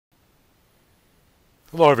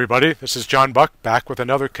Hello everybody, this is John Buck back with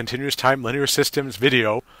another continuous time linear systems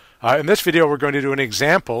video. In this video we're going to do an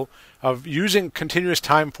example of using continuous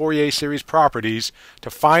time Fourier series properties to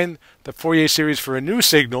find the Fourier series for a new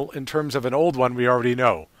signal in terms of an old one we already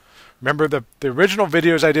know. Remember the original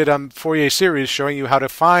videos I did on Fourier series showing you how to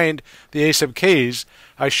find the a sub k's.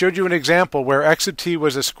 I showed you an example where x of t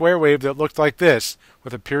was a square wave that looked like this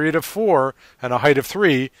with a period of 4 and a height of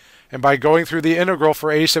 3, and by going through the integral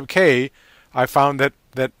for a sub k I found that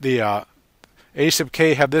the a sub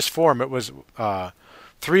k had this form. It was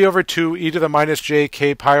 3 over 2 e to the minus j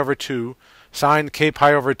k pi over 2 sine k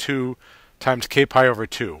pi over 2 times k pi over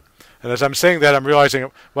 2. And as I'm saying that, I'm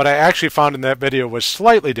realizing what I actually found in that video was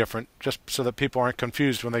slightly different, just so that people aren't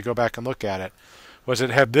confused when they go back and look at it, was it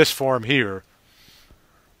had this form here,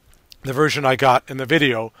 the version I got in the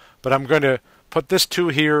video, but I'm going to put this 2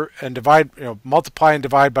 here and divide, multiply and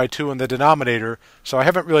divide by 2 in the denominator, so I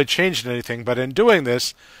haven't really changed anything, but in doing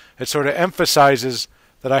this, it sort of emphasizes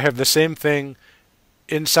that I have the same thing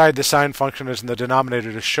inside the sine function as in the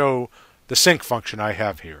denominator to show the sinc function I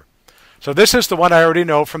have here. So this is the one I already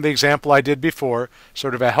know from the example I did before,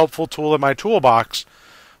 sort of a helpful tool in my toolbox.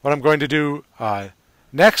 What I'm going to do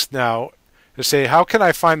next now is say, how can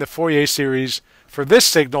I find the Fourier series for this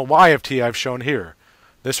signal y of t I've shown here?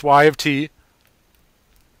 This y of t,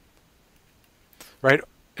 right,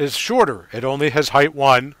 is shorter. It only has height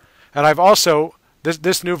 1, and I've also,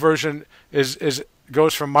 this new version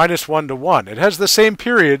goes from -1 to 1. It has the same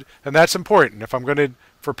period, and that's important. If I'm going to,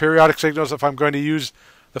 for periodic signals, if I'm going to use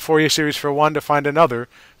the Fourier series for one to find another,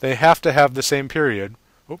 they have to have the same period.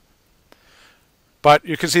 But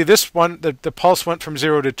you can see this one, the pulse went from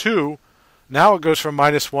 0 to 2. Now it goes from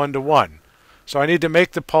 -1 to 1. So I need to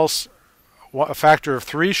make the pulse a factor of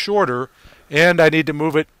 3 shorter, and I need to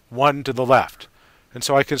move it 1 to the left. And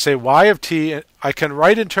so I can say y of t, I can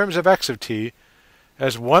write in terms of x of t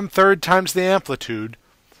as 1/3 times the amplitude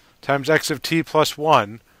times x of t plus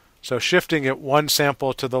 1, so shifting it 1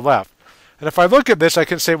 sample to the left. And if I look at this, I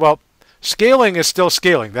can say, well, scaling is still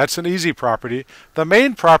scaling. That's an easy property. The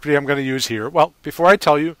main property I'm going to use here, well, before I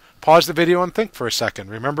tell you, pause the video and think for a second.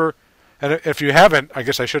 Remember, and if you haven't, I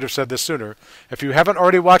guess I should have said this sooner, if you haven't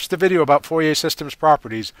already watched the video about Fourier systems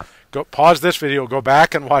properties, go pause this video, go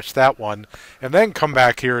back and watch that one, and then come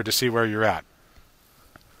back here to see where you're at.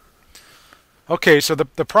 Okay, so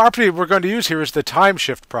the property we're going to use here is the time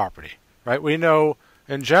shift property, right? We know,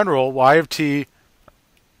 in general, y of t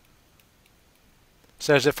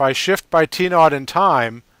says if I shift by t0 in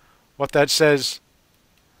time, what that says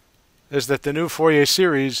is that the new Fourier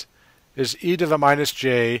series is e to the minus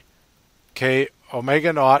j k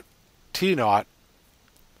omega naught t naught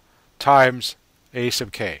times a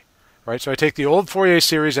sub k. Right? So I take the old Fourier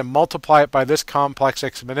series and multiply it by this complex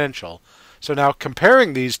exponential. So now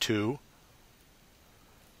comparing these two,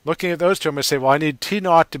 looking at those two, I'm going to say, well, I need t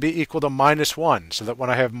naught to be equal to -1, so that when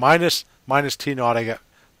I have minus t naught, I get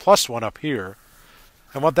 +1 up here.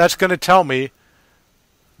 And what that's going to tell me,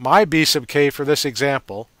 my b sub k for this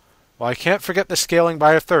example, well, I can't forget the scaling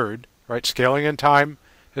by 1/3, right? Scaling in time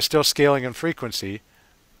is still scaling in frequency.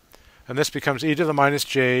 And this becomes e to the minus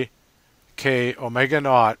j k omega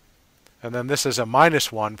naught, and then this is a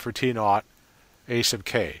 -1 for t naught a sub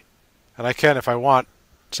k. And I can, if I want,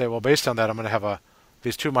 say, well, based on that, I'm going to have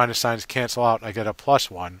these two minus signs cancel out, and I get a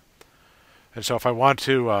 +1. And so if I want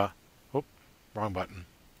to, wrong button.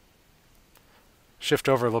 Shift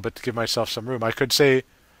over a little bit to give myself some room. I could say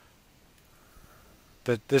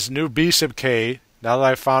that this new b sub k, now that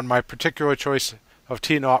I've found my particular choice of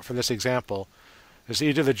t naught for this example, is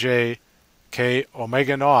e to the j k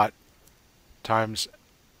omega naught times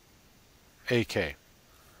ak.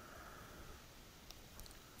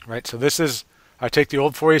 Right, so this is, I take the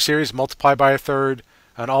old Fourier series, multiply by 1/3,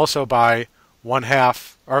 and also by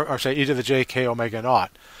 1/2, or say e to the j k omega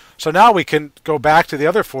naught. So now we can go back to the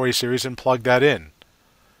other Fourier series and plug that in.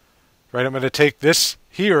 Right, I'm going to take this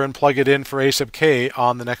here and plug it in for a sub k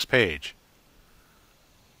on the next page.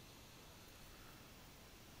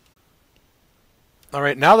 All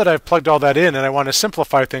right, now that I've plugged all that in and I want to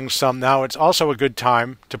simplify things some, now it's also a good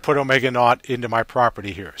time to put omega naught into my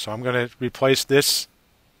property here. So I'm going to replace this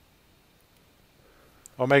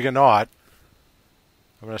omega naught.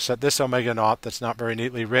 I'm going to set this omega naught that's not very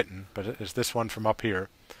neatly written, but it is this one from up here.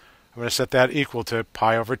 I'm going to set that equal to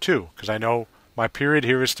pi over 2, because I know my period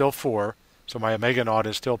here is still 4, so my omega naught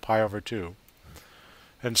is still pi over 2.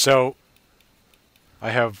 And so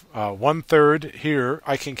I have 1/3 here.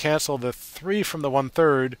 I can cancel the 3 from the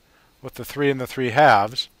 1/3 with the 3 and the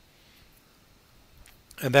 3/2.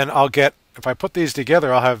 And then I'll get, if I put these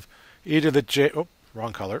together, I'll have e to the j,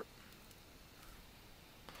 wrong color.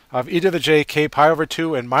 of e to the j k pi over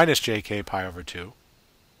 2 and minus jk pi over 2.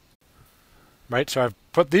 Right, so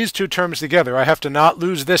I've put these two terms together. I have to not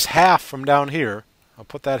lose this half from down here. I'll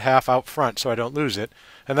put that half out front so I don't lose it.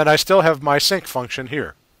 And then I still have my sinc function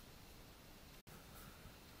here.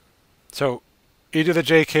 So e to the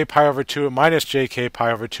jk pi over 2 and minus jk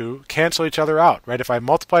pi over 2 cancel each other out, right? If I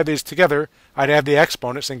multiply these together, I'd add the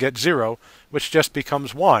exponents and get 0, which just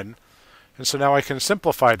becomes 1. And so now I can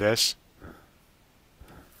simplify this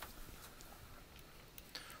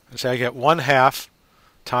and say I get 1/2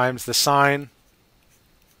 times the sine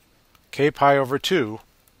k pi over 2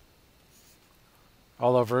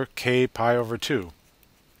 all over k pi over 2.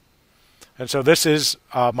 And so this is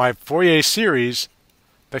my Fourier series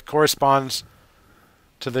that corresponds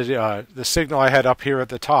to the signal I had up here at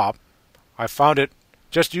the top. I found it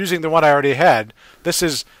just using the one I already had. This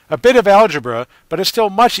is a bit of algebra, but it's still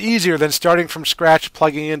much easier than starting from scratch,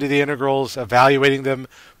 plugging into the integrals, evaluating them,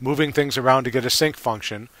 moving things around to get a sinc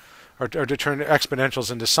function, or to turn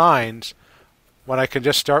exponentials into sines, when I can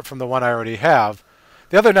just start from the one I already have.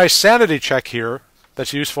 The other nice sanity check here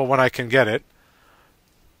that's useful when I can get it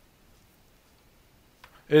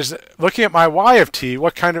is looking at my y of t.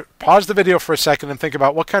 Pause the video for a second and think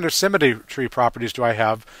about what kind of symmetry properties do I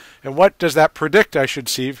have, and what does that predict I should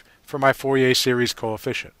see for my Fourier series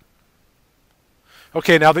coefficient.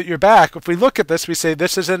 Okay, now that you're back, if we look at this, we say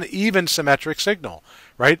this is an even symmetric signal,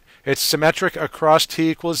 right? It's symmetric across t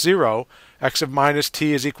equals 0. X of minus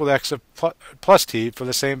t is equal to x of plus t for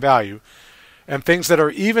the same value. And things that are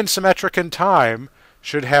even symmetric in time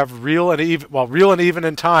should have real and even. Well, real and even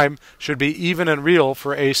in time should be even and real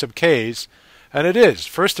for a sub k's. And it is.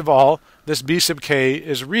 First of all, this b sub k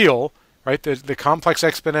is real, right? The complex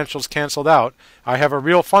exponentials canceled out. I have a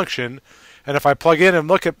real function. And if I plug in and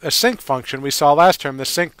look at a sinc function, we saw last term, the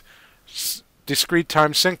sinc discrete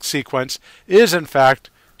time sinc sequence is in fact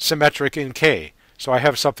symmetric in k. So I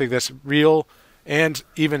have something that's real and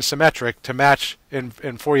even symmetric to match in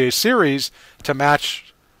Fourier series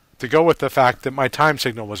to go with the fact that my time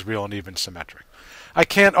signal was real and even symmetric. I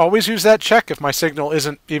can't always use that check. If my signal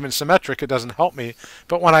isn't even symmetric, it doesn't help me.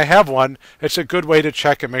 But when I have one, it's a good way to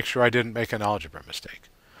check and make sure I didn't make an algebra mistake.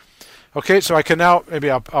 Okay, so I can now,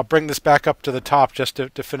 maybe I'll bring this back up to the top just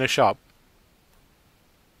to finish up.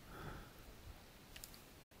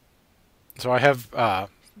 So I have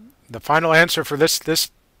the final answer for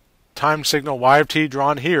this time signal y of t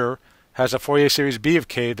drawn here has a Fourier series b of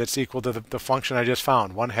k that's equal to the function I just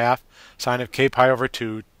found, 1/2 sine of k pi over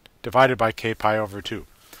 2 divided by k pi over 2.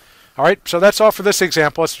 All right, so that's all for this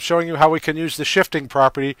example. It's showing you how we can use the shifting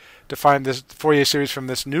property to find this Fourier series from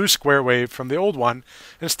this new square wave from the old one,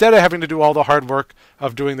 instead of having to do all the hard work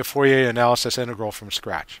of doing the Fourier analysis integral from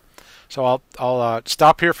scratch. So I'll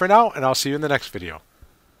stop here for now, and I'll see you in the next video.